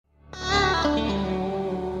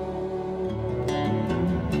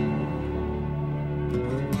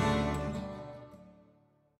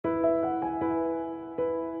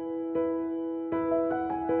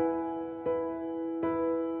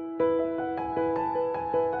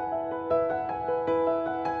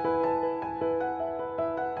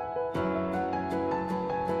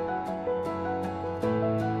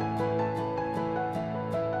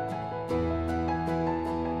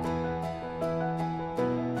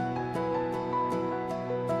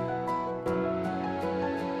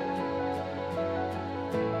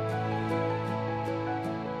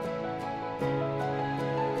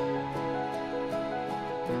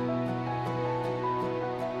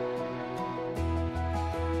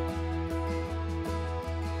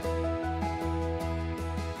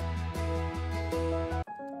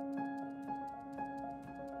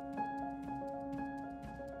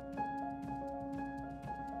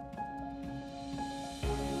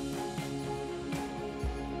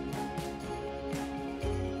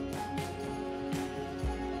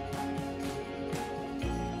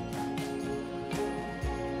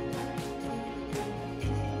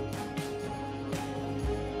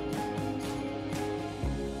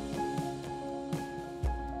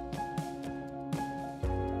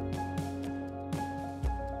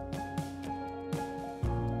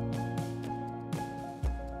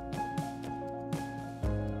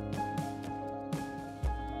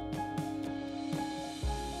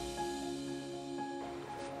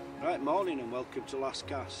Right, morning and welcome to Last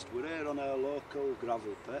Cast. We're here on our local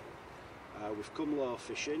gravel pit. We've come low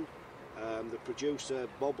fishing. The producer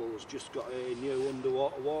Bobble's just got a new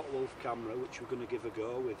underwater water wolf camera which we're going to give a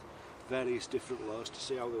go with various different lures to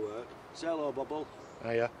see how they work. Say hello, Bobble.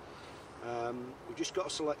 Hiya. We've just got a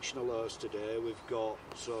selection of lures today. We've got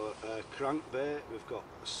a crankbait, we've got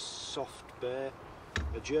a soft bait,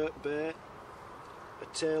 a jerk bait, a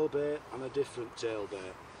tail bait and a different tail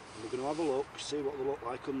bait. And we're going to have a look, see what they look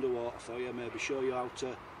like underwater for you, maybe show you how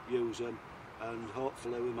to use them, and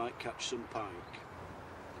hopefully we might catch some pike.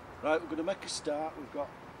 Right, we're going to make a start. We've got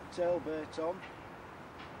a tail bait on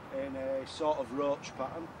in a sort of roach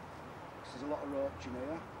pattern. There's a lot of roach in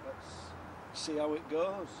here. Let's see how it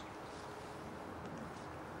goes.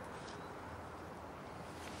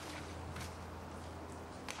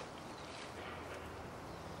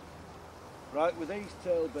 Right, with these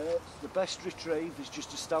tail baits, the best retrieve is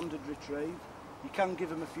just a standard retrieve. You can give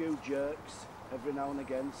them a few jerks every now and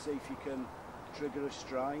again, see if you can trigger a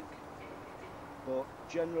strike. But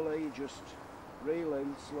generally you just reel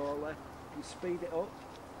in slowly. You can speed it up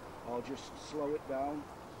or just slow it down.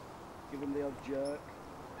 Give them the odd jerk.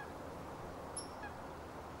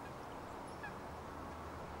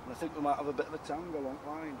 And I think we might have a bit of a tangle on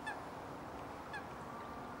line.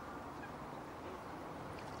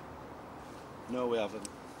 No, we haven't.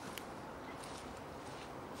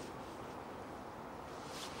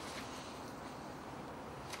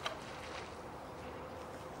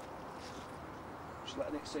 Just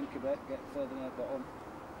letting it sink a bit, get further near the bottom.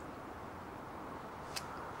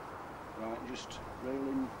 Right, just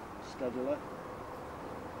reeling steadily.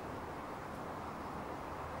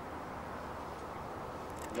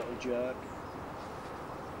 Little jerk.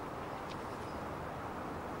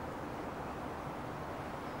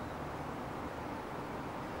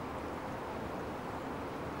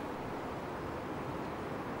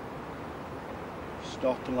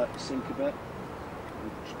 Stop and let it sink a bit,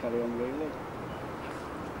 and just carry on reeling.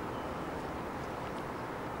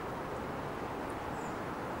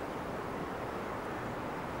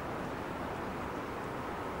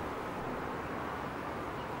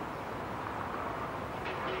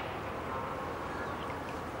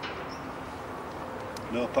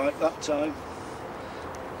 No pike that time.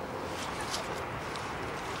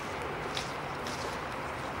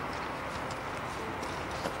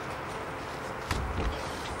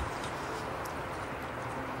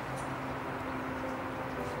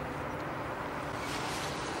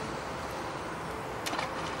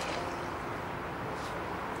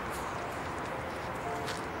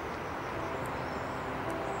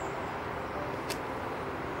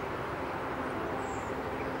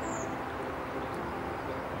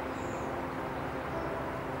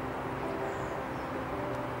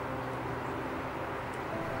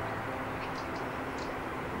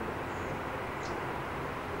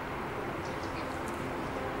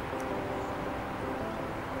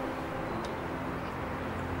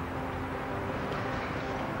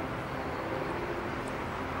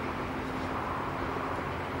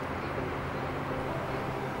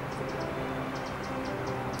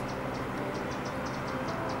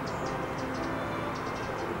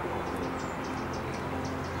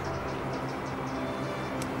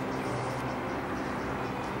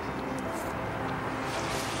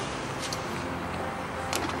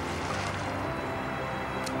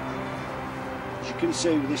 You can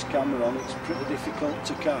see with this camera on it's pretty difficult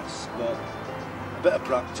to cast, but a bit of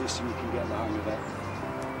practice and you can get the hang of it.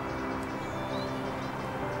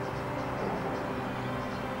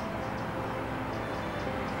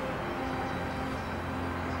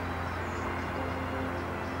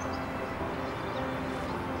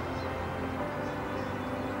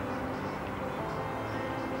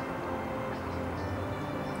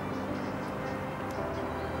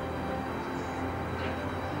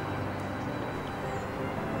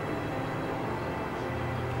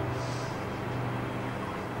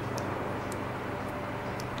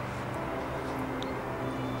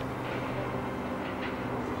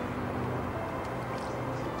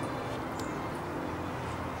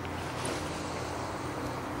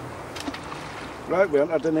 Right, we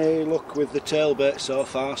haven't had any luck with the tail bait so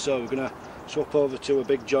far, so we're going to swap over to a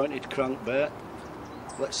big jointed crankbait.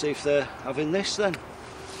 Let's see if they're having this then.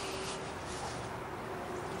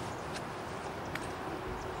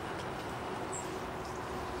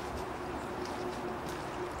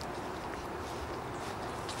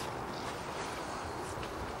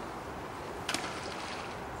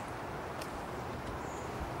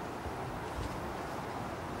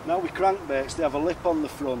 Now with crankbaits they have a lip on the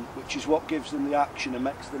front which is what gives them the action and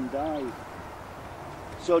makes them dive.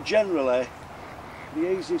 So generally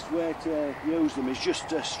the easiest way to use them is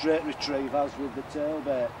just a straight retrieve as with the tail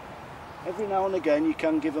bait. Every now and again you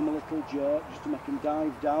can give them a little jerk just to make them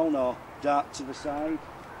dive down or dart to the side.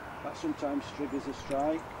 That sometimes triggers a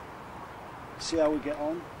strike. See how we get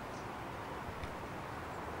on.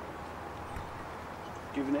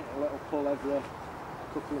 Giving it a little pull every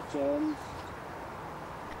couple of turns.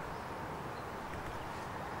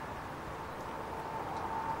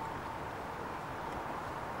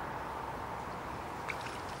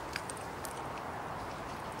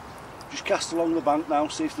 Just cast along the bank now,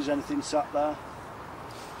 see if there's anything sat there.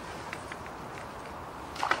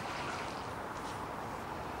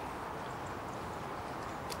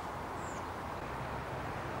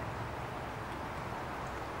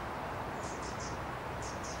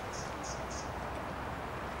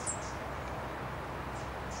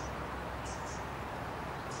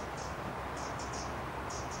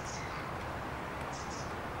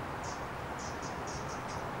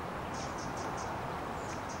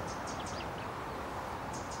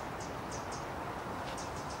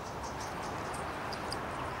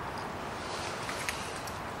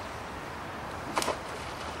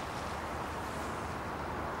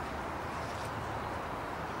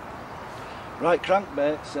 Right,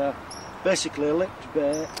 crankbaits are basically a lipped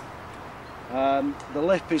bait. The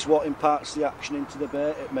lip is what imparts the action into the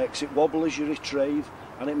bait. It makes it wobble as you retrieve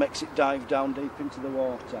and it makes it dive down deep into the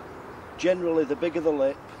water. Generally, the bigger the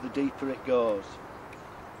lip, the deeper it goes.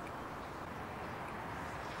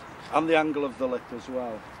 And the angle of the lip as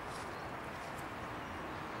well.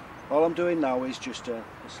 All I'm doing now is just a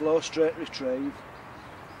slow straight retrieve.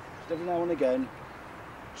 Just every now and again,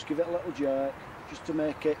 just give it a little jerk, just to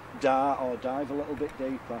make it dart or dive a little bit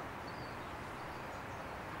deeper.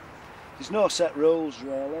 There's no set rules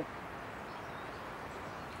really.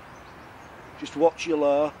 Just watch your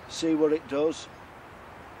lure, see what it does.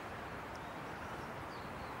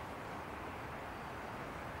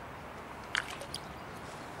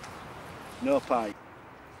 No pike.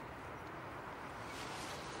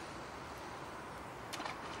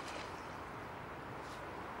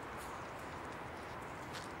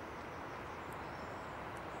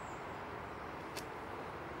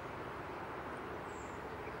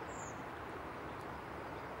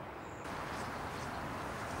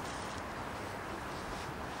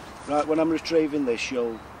 Right, when I'm retrieving this,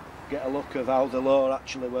 you'll get a look of how the lure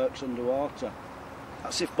actually works underwater.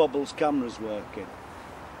 That's if Bobble's camera's working.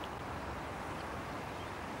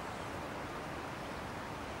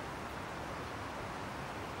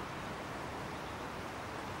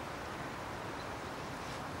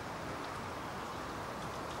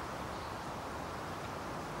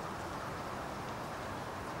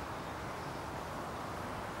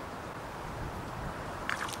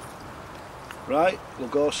 Right, we'll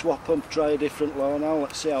go swap them, try a different lure now,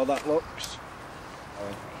 let's see how that looks.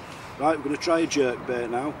 Right, we're going to try a jerk bait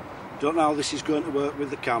now. Don't know how this is going to work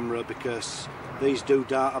with the camera because these do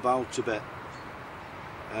dart about a bit.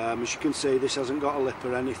 As you can see, this hasn't got a lip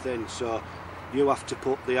or anything, so you have to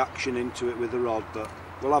put the action into it with the rod, but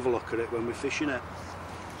we'll have a look at it when we're fishing it.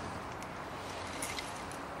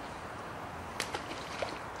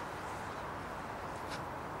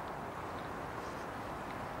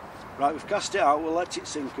 Right, we've cast it out, we'll let it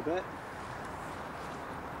sink a bit.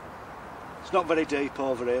 It's not very deep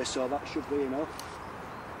over here, so that should be enough.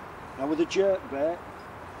 Now with a jerk bait,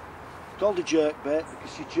 it's called a jerk bait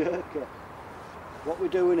because you jerk it. What we're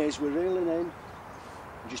doing is we're reeling in and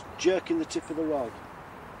just jerking the tip of the rod.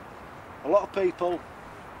 A lot of people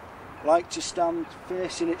like to stand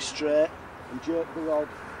facing it straight and jerk the rod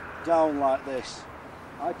down like this.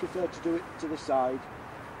 I prefer to do it to the side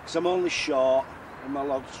because I'm only short and my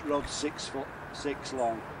rod's 6'6"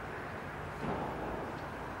 long.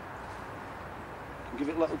 Give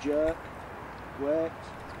it a little jerk, wait,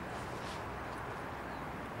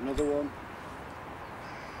 another one.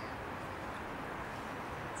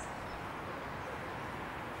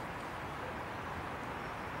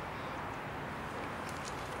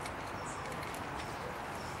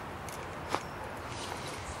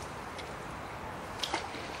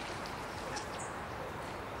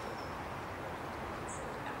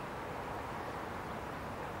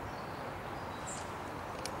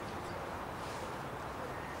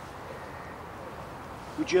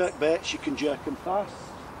 With jerk baits you can jerk them fast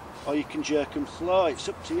or you can jerk them slow, it's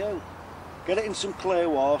up to you. Get it in some clear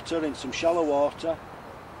water, in some shallow water,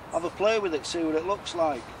 have a play with it, see what it looks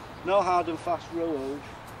like. No hard and fast rules.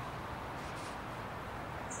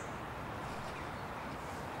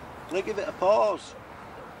 Then give it a pause,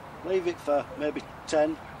 leave it for maybe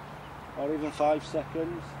 10 or even 5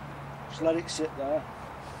 seconds, just let it sit there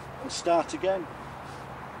and start again.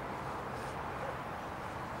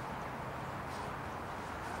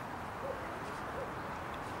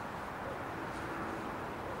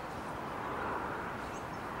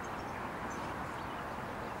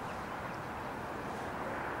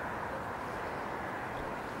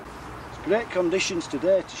 Great conditions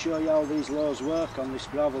today to show you how these lures work on this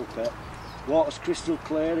gravel pit. Water's crystal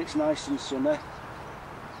clear, it's nice and sunny.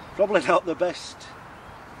 Probably not the best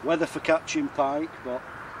weather for catching pike, but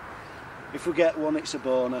if we get one it's a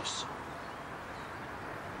bonus.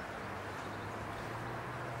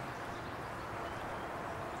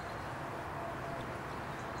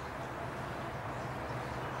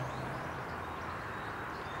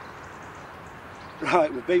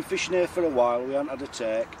 Right, we've been fishing here for a while, we haven't had a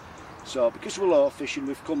take, so because we're low fishing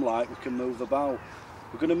we've come light, we can move about.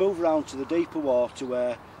 We're going to move around to the deeper water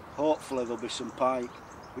where hopefully there'll be some pike.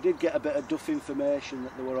 We did get a bit of duff information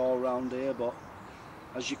that they were all around here, but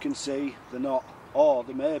as you can see they're not, or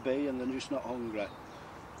they may be and they're just not hungry.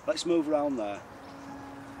 Let's move around there.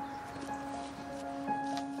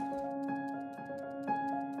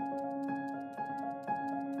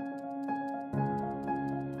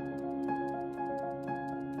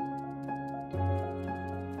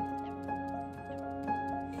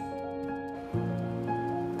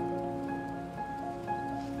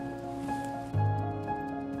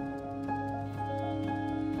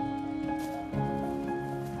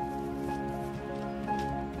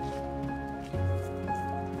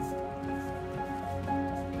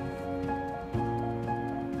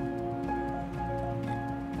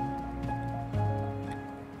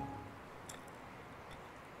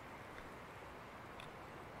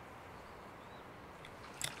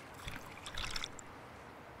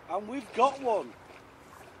 And we've got one.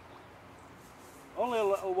 Only a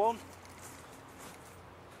little one.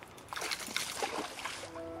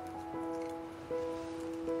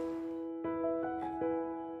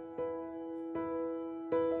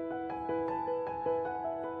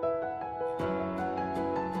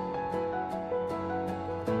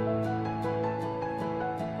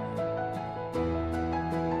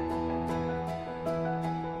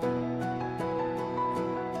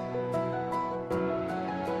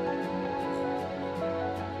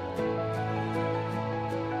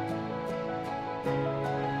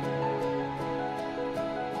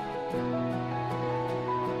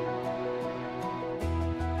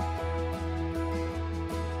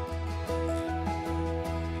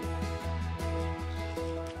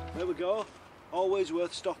 There we go, always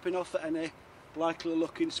worth stopping off at any likely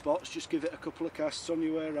looking spots, just give it a couple of casts on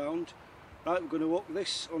your way around. Right, we're going to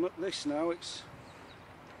unhook this now, it's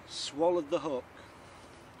swallowed the hook.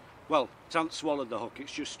 Well, it hasn't swallowed the hook,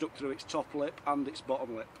 it's just stuck through its top lip and its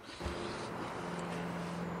bottom lip.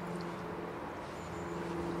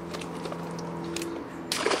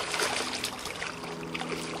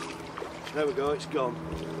 There we go, it's gone.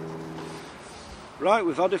 Right,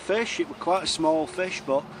 we've had a fish, it was quite a small fish,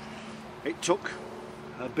 but it took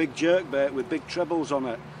a big jerkbait with big trebles on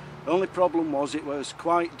it. The only problem was it was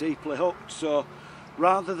quite deeply hooked, so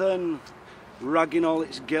rather than ragging all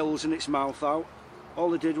its gills and its mouth out,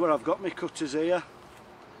 all I did was, I've got my cutters here,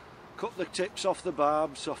 cut the tips off the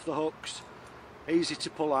barbs, off the hooks, easy to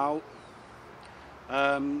pull out.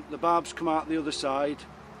 The barbs come out the other side,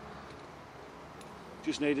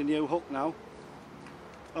 just need a new hook now.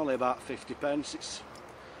 Only about 50p, it's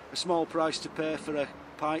a small price to pay for a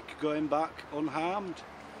pike going back unharmed.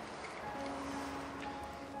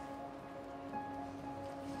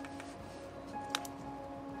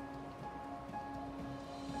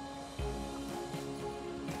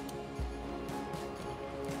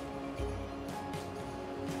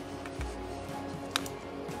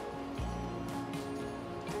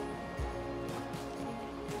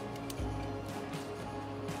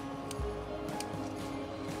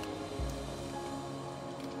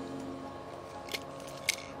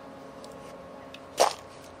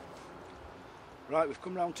 Right, we've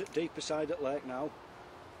come round to the deeper side at lake now,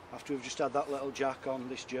 after we've just had that little jack on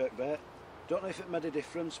this jerkbait. Don't know if it made a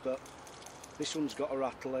difference, but this one's got a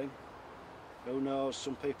rattle in. Who knows,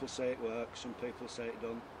 some people say it works, some people say it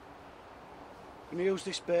don't. I'm going to use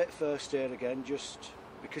this bait first here again, just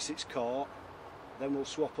because it's caught. Then we'll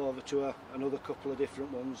swap over to another couple of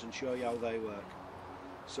different ones and show you how they work.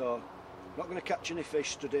 So, I'm not going to catch any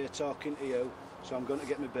fish today talking to you, so I'm going to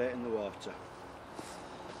get my bait in the water.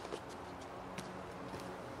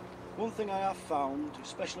 One thing I have found,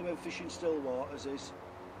 especially when fishing still waters, is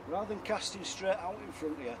rather than casting straight out in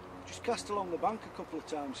front of you, just cast along the bank a couple of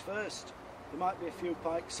times first. There might be a few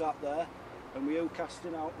pikes sat there, and with you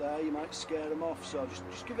casting out there you might scare them off, so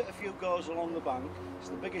just give it a few goes along the bank. It's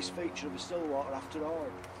the biggest feature of a still water after all.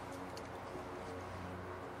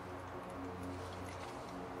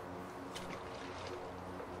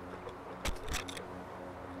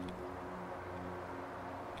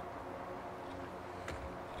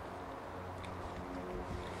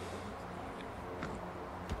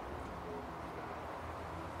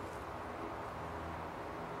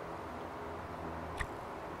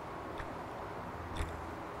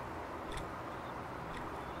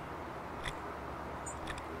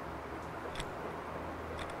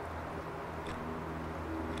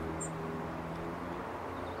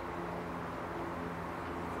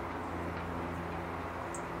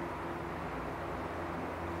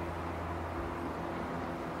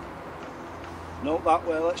 Not that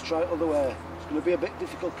way, let's try it other way. It's going to be a bit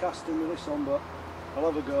difficult casting with this on, but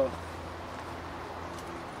I'll have a go.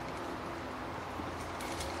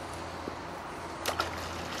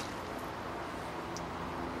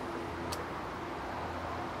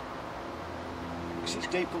 Because it's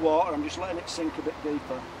deeper water, I'm just letting it sink a bit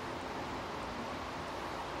deeper.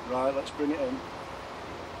 Right, let's bring it in.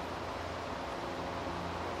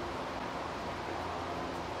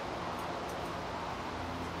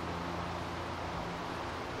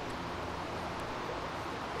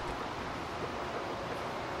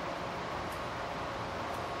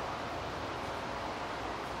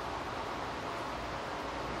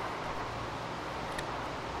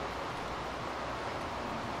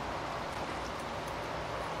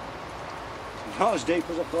 Not as deep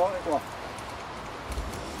as I thought it was.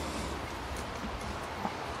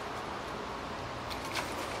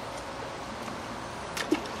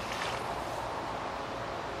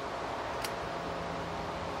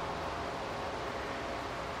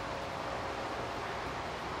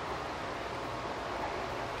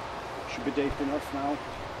 Should be deep enough now.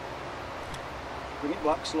 Bring it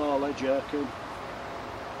back slowly, jerking.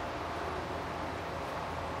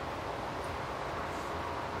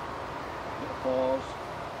 Pause.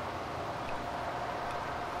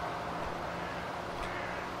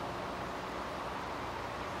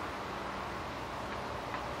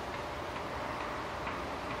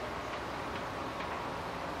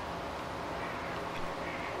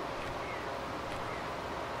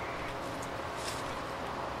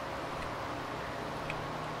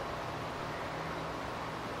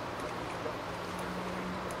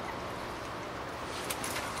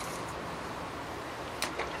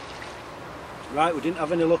 Right, we didn't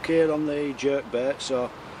have any luck here on the jerk bait, so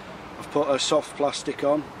I've put a soft plastic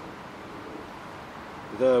on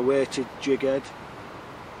with a weighted jig head.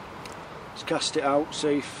 Let's cast it out,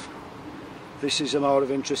 see if this is more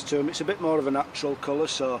of interest to him. It's a bit more of a natural colour,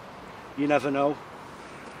 so you never know.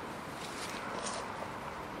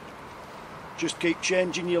 Just keep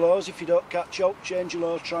changing your lures. If you don't catch up, change your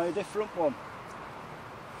lure, try a different one.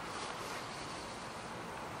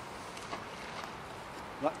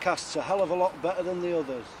 That casts a hell of a lot better than the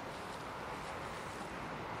others.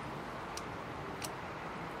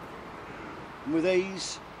 And with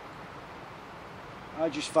these, I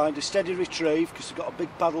just find a steady retrieve because they've got a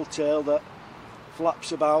big paddle tail that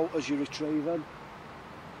flaps about as you retrieve them.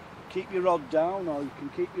 Keep your rod down, or you can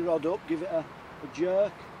keep your rod up, give it a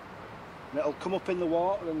jerk, and it'll come up in the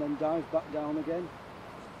water and then dive back down again.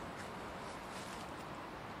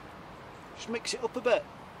 Just mix it up a bit.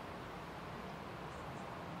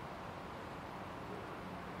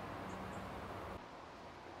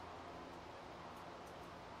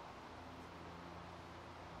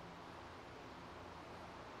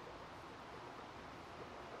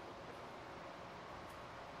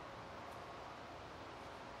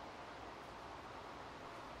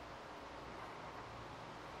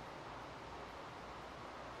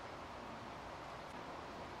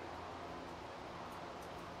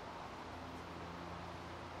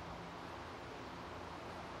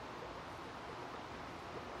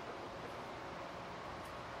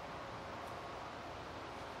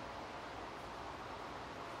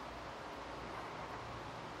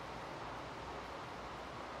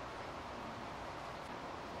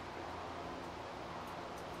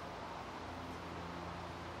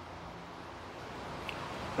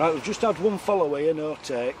 Right, we've just had one follow here, no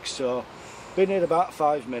take, so been here about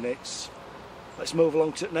 5 minutes. Let's move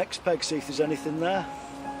along to the next peg, see if there's anything there.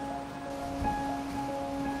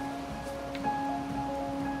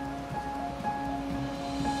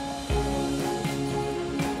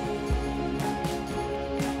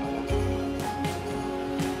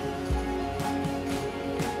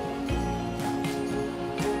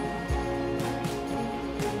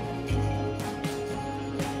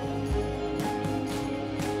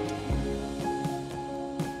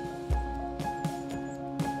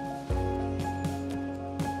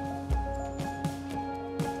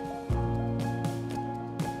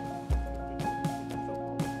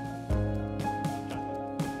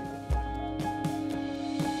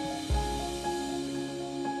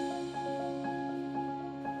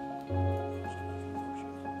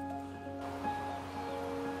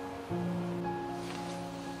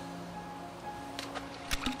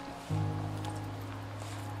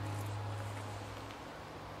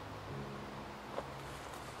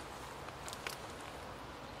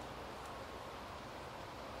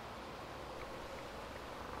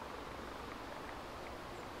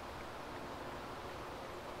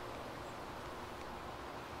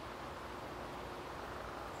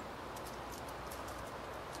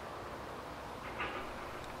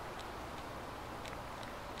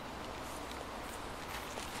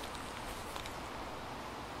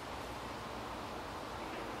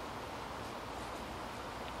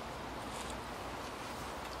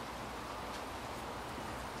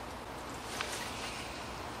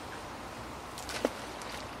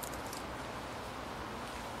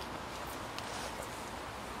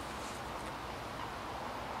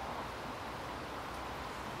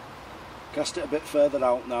 Cast it a bit further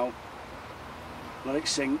out now. Let it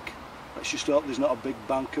sink. Let's just hope there's not a big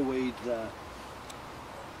bank of weed there.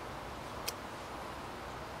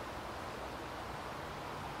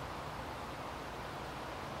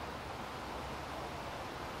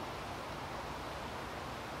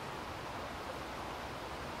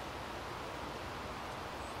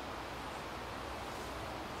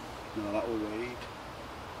 No, that will weed.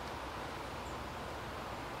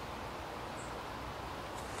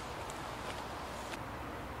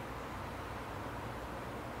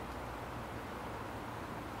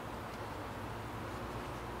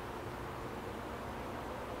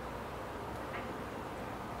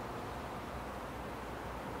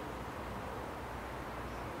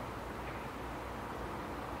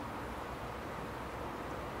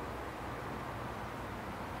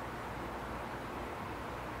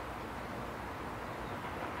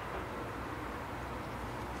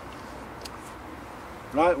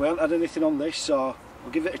 Right, we haven't had anything on this, so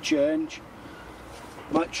I'll give it a change.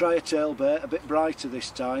 Might try a tail bait, a bit brighter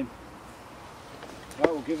this time.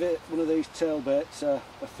 Right, we'll give it one of these tail baits a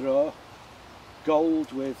throw.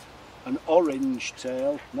 Gold with an orange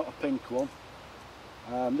tail, not a pink one.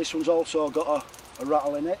 This one's also got a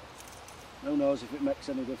rattle in it. Who knows if it makes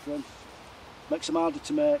any difference. Makes them harder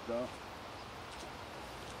to make though.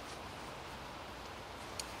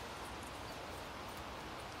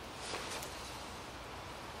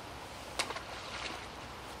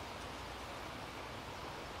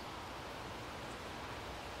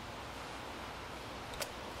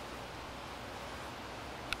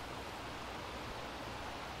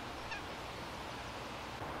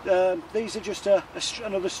 These are just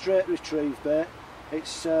another straight retrieve bait.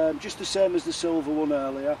 It's just the same as the silver one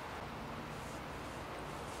earlier.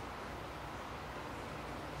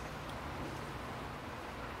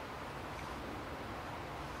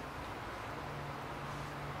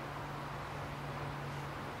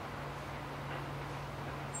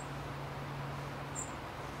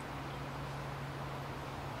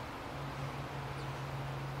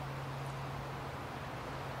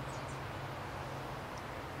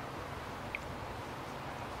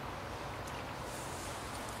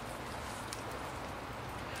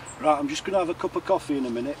 Right, I'm just going to have a cup of coffee in a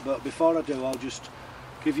minute, but before I do I'll just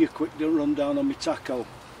give you a quick rundown on my tackle.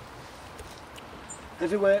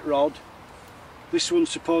 Heavyweight rod. This one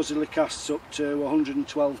supposedly casts up to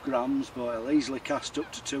 112 grams, but it'll easily cast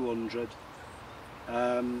up to 200.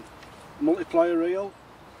 Multiplier reel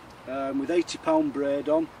with 80-pound braid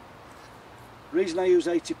on. The reason I use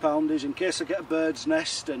 80-pound is in case I get a bird's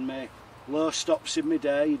nest and my lure stops in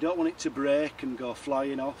mid-air, you don't want it to break and go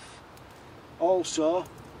flying off. Also,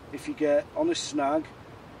 if you get on a snag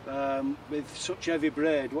with such heavy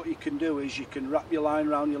braid, what you can do is you can wrap your line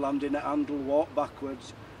around your landing net handle, walk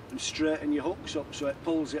backwards and straighten your hooks up so it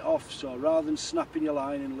pulls it off. So rather than snapping your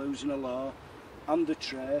line and losing a lure and a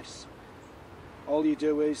trace, all you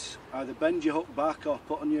do is either bend your hook back or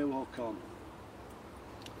put a new hook on.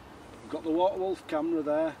 I've got the Waterwolf camera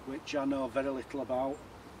there, which I know very little about,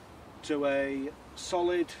 to a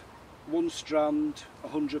solid one strand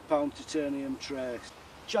 100-pound titanium trace.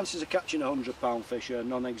 Chances of catching a 100-pound fish are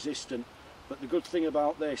non-existent, but the good thing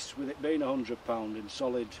about this, with it being 100-pound in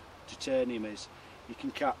solid titanium, is you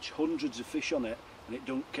can catch hundreds of fish on it and it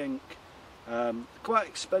don't kink. Quite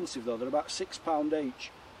expensive though, they're about £6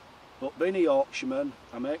 each, but being a Yorkshireman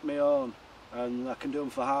I make my own and I can do them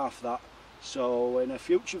for half that. So in a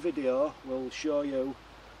future video we'll show you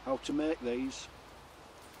how to make these.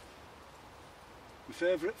 My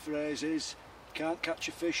favourite phrase is, you can't catch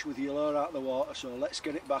a fish with your lure out of the water, so let's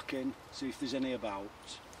get it back in, see if there's any about.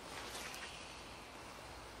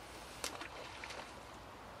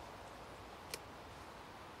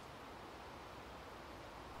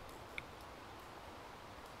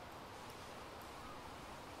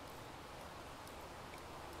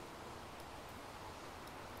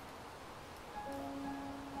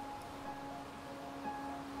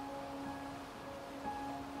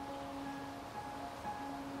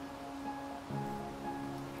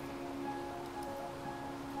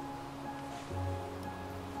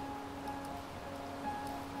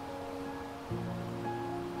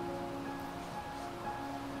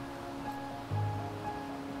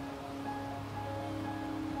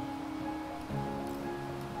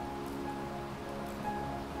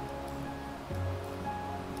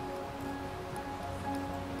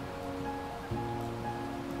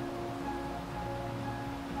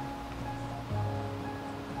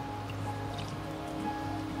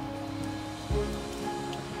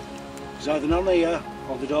 It's either none here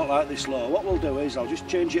or they don't like this lure. What we'll do is I'll just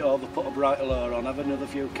change it over, put a brighter lure on, have another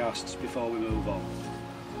few casts before we move on.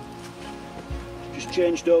 just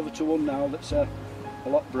changed over to one now that's a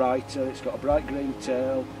lot brighter. It's got a bright green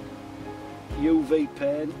tail, UV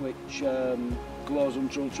paint which glows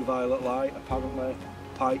under ultraviolet light. Apparently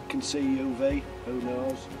Pike can see UV, who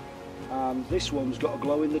knows. And this one's got a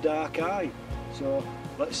glow in the dark eye, so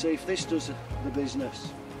let's see if this does the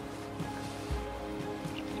business.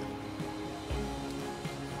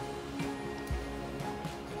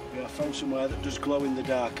 Yeah, I found somewhere that does glow in the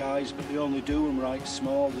dark eyes, but they only do them right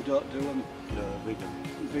small, they don't do them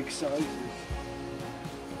big sizes.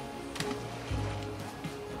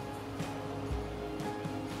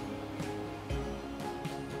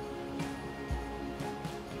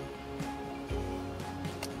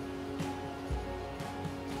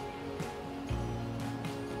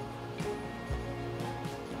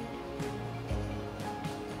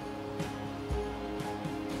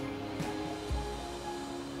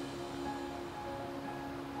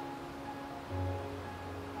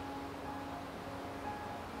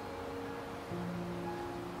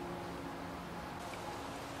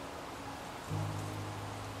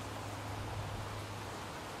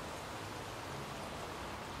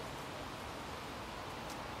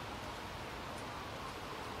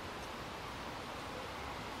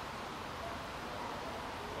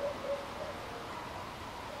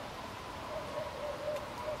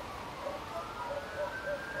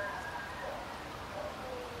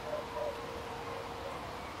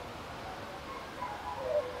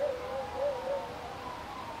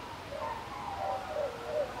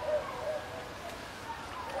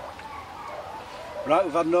 Right,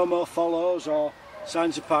 we've had no more follows or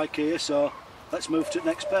signs of pike here, so let's move to the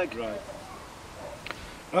next peg. Right,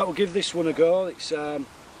 we'll give this one a go. It's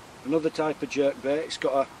another type of jerkbait. It's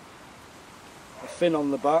got a fin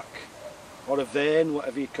on the back, or a vein,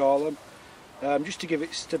 whatever you call them, just to give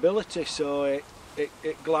it stability so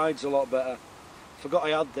it glides a lot better. Forgot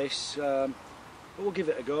I had this, but we'll give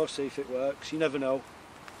it a go, see if it works. You never know.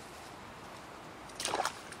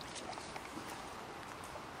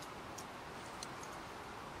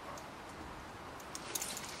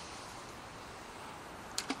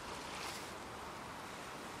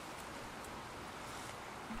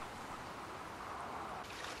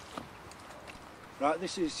 Right,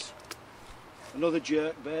 this is another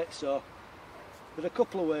jerk bait, so there's a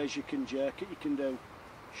couple of ways you can jerk it. You can do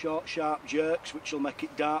short, sharp jerks, which will make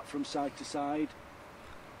it dart from side to side,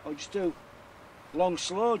 or just do long,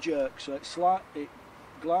 slow jerks, so it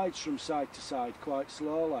glides from side to side quite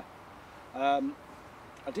slowly. I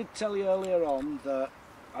did tell you earlier on that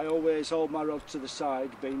I always hold my rod to the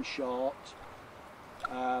side, being short,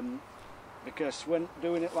 because when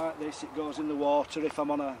doing it like this, it goes in the water. If I'm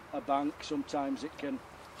on a bank, sometimes it can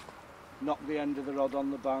knock the end of the rod on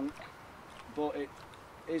the bank, but it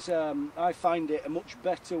is I find it a much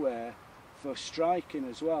better way for striking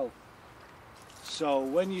as well. So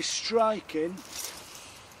when you're striking,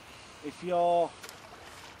 if you're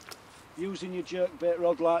using your jerkbait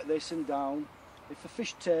rod like this and down, if a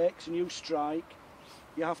fish takes and you strike,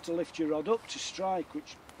 you have to lift your rod up to strike,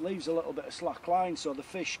 which leaves a little bit of slack line so the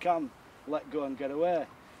fish can let go and get away.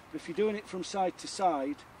 But if you're doing it from side to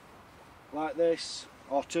side like this,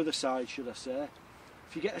 or to the side should I say,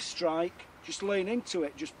 if you get a strike, just lean into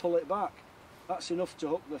it, just pull it back. That's enough to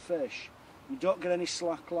hook the fish. You don't get any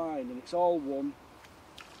slack line, and it's all one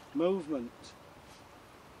movement.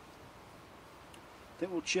 I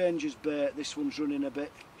think we'll change his bait. This one's running a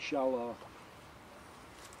bit shallow.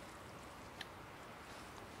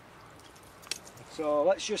 So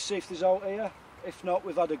let's just see if there's out here. If not,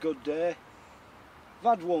 we've had a good day. We've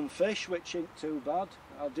had one fish, which ain't too bad.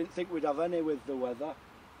 I didn't think we'd have any with the weather.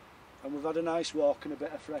 And we've had a nice walk and a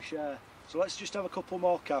bit of fresh air. So let's just have a couple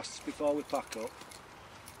more casts before we pack up.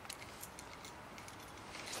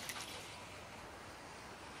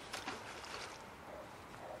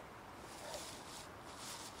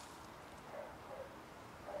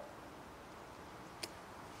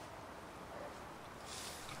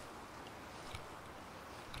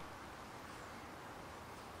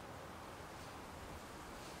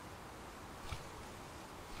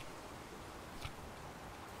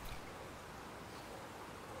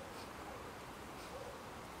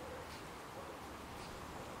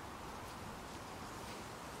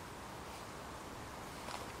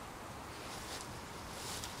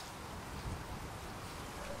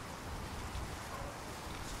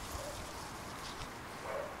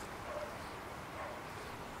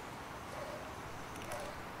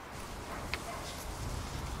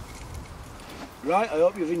 Right, I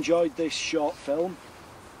hope you've enjoyed this short film.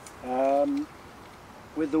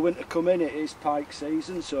 With the winter coming, it is pike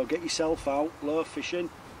season, so get yourself out, lure fishing,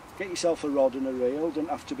 get yourself a rod and a reel. Doesn't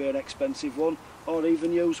have to be an expensive one, or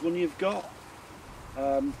even use one you've got.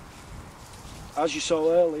 As you saw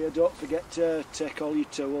earlier, don't forget to take all your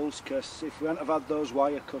tools, because if we hadn't have had those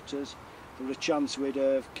wire cutters, there was a chance we'd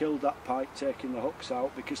have killed that pike taking the hooks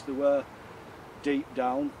out, because they were deep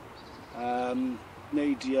down.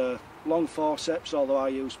 Need your long forceps, although I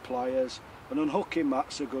use pliers. An unhooking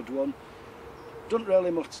mat's a good one. Doesn't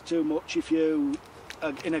really matter too much if you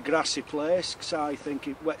are in a grassy place, because I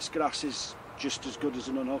think wet grass is just as good as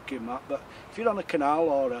an unhooking mat, but if you're on a canal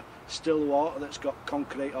or a still water that's got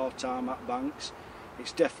concrete or tarmac banks,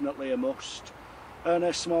 it's definitely a must. And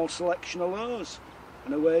a small selection of lures,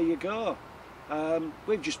 and away you go.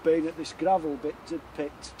 We've just been at this gravel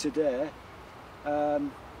pit today.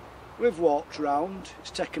 We've walked round,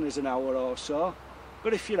 it's taken us an hour or so,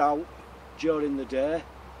 but if you're out during the day,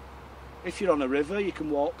 if you're on a river, you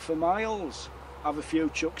can walk for miles, have a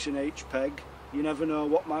few chucks in each peg. You never know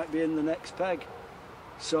what might be in the next peg.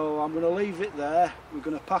 So I'm going to leave it there. We're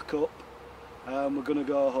going to pack up and we're going to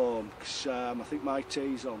go home, because I think my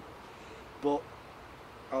tea's on. But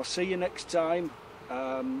I'll see you next time,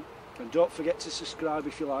 and don't forget to subscribe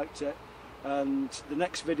if you liked it. And the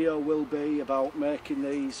next video will be about making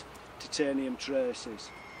these titanium traces.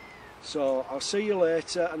 So I'll see you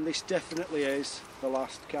later, and this definitely is the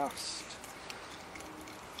last cast.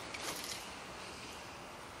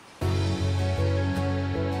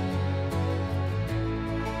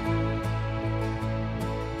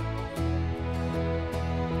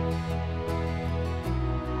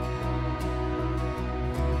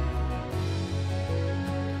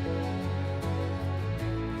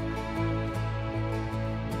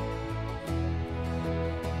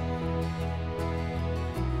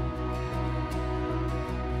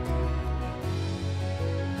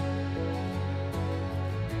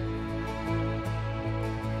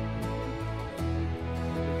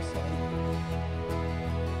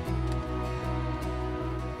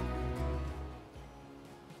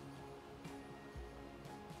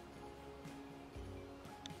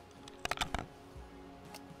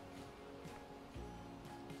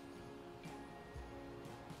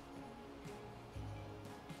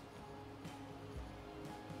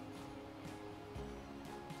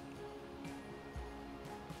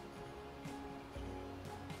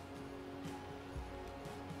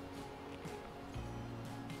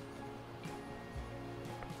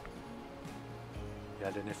 You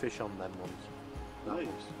had any fish on them ones? Nice.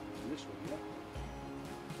 This one, yeah.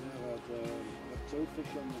 Yeah, I've had 2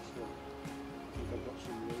 fish on this one. I think I've got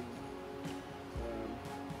some reed.